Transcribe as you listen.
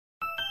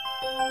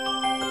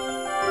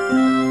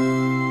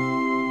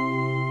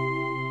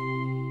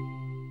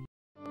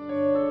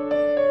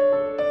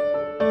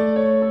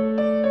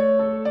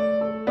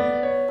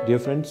Dear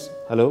friends,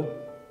 hello.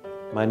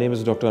 My name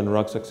is Dr.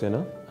 Anurag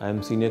Saxena. I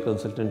am Senior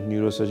Consultant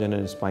Neurosurgeon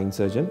and Spine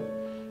Surgeon.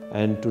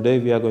 And today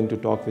we are going to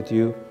talk with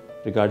you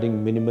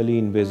regarding minimally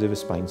invasive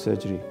spine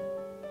surgery.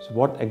 So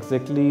what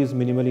exactly is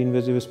minimally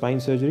invasive spine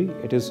surgery?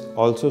 It is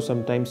also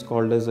sometimes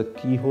called as a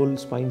keyhole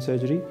spine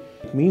surgery.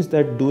 It means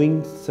that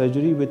doing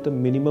surgery with the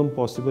minimum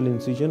possible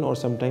incision or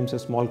sometimes a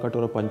small cut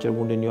or a puncture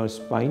wound in your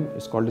spine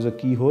is called as a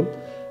keyhole.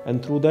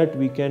 And through that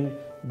we can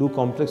do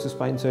complex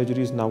spine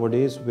surgeries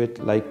nowadays with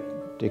like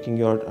taking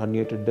your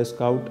herniated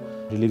disc out,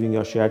 relieving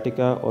your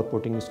sciatica or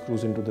putting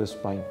screws into the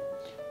spine.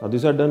 Now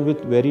these are done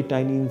with very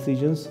tiny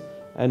incisions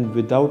and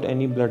without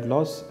any blood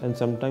loss and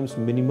sometimes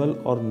minimal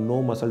or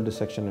no muscle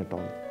dissection at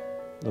all.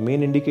 The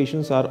main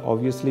indications are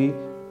obviously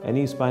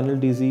any spinal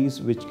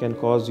disease which can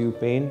cause you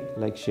pain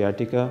like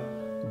sciatica,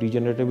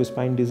 degenerative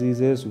spine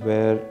diseases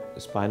where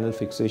spinal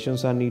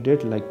fixations are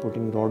needed like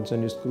putting rods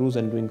and screws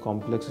and doing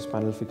complex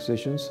spinal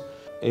fixations.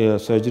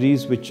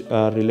 Surgeries which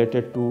are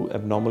related to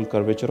abnormal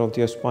curvature of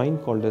the spine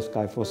called as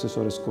kyphosis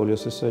or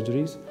scoliosis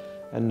surgeries.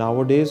 And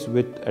nowadays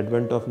with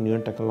advent of newer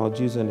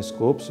technologies and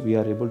scopes, we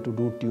are able to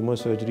do tumor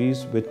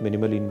surgeries with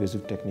minimally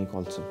invasive technique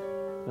also.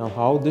 Now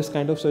how this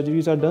kind of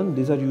surgeries are done?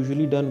 These are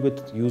usually done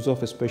with use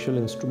of special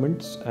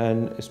instruments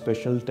and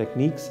special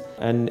techniques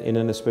and in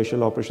a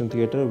special operation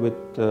theatre with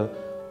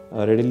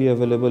readily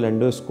available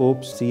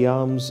endoscopes,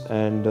 C-arms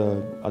and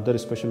other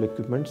special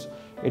equipments.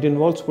 It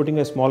involves putting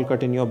a small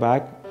cut in your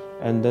back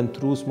and then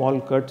through small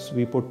cuts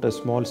we put a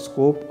small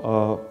scope,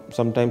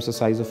 sometimes the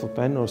size of a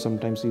pen or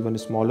sometimes even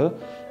smaller,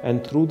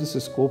 and through this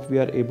scope we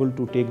are able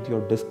to take your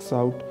discs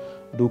out,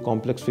 do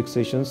complex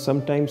fixations.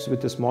 Sometimes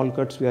with the small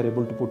cuts we are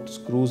able to put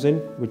screws in,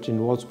 which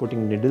involves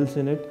putting needles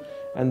in it,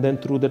 and then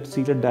through that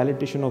seated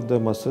dilatation of the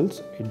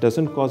muscles, it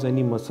doesn't cause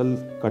any muscle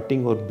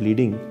cutting or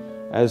bleeding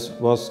as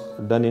was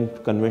done in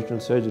conventional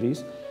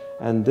surgeries.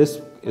 And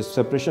this is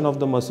separation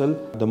of the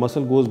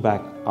muscle goes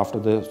back after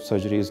the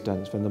surgery is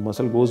done. So when the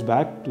muscle goes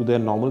back to their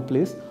normal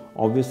place,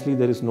 obviously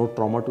there is no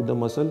trauma to the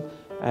muscle,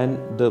 and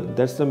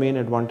that's the main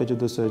advantage of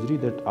the surgery,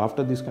 that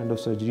after these kind of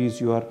surgeries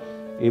you are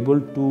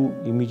able to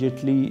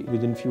immediately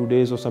within few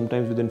days or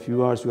sometimes within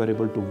few hours you are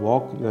able to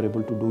walk, you are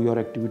able to do your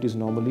activities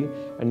normally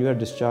and you are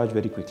discharged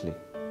very quickly.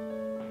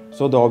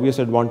 So the obvious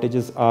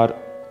advantages are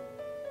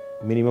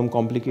minimum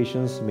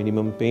complications,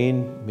 minimum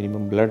pain,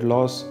 minimum blood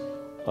loss,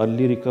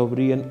 early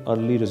recovery and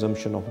early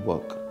resumption of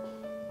work.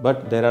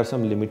 But there are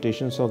some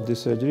limitations of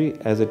this surgery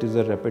as it is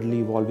a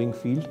rapidly evolving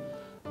field.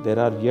 There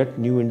are yet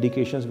new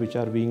indications which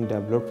are being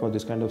developed for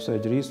this kind of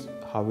surgeries.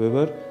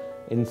 However,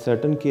 in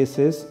certain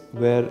cases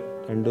where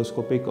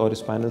endoscopic or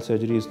spinal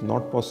surgery is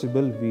not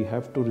possible, we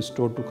have to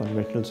resort to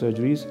conventional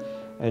surgeries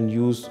and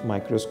use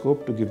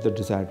microscope to give the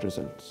desired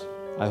results.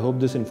 I hope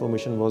this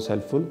information was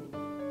helpful.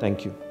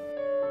 Thank you.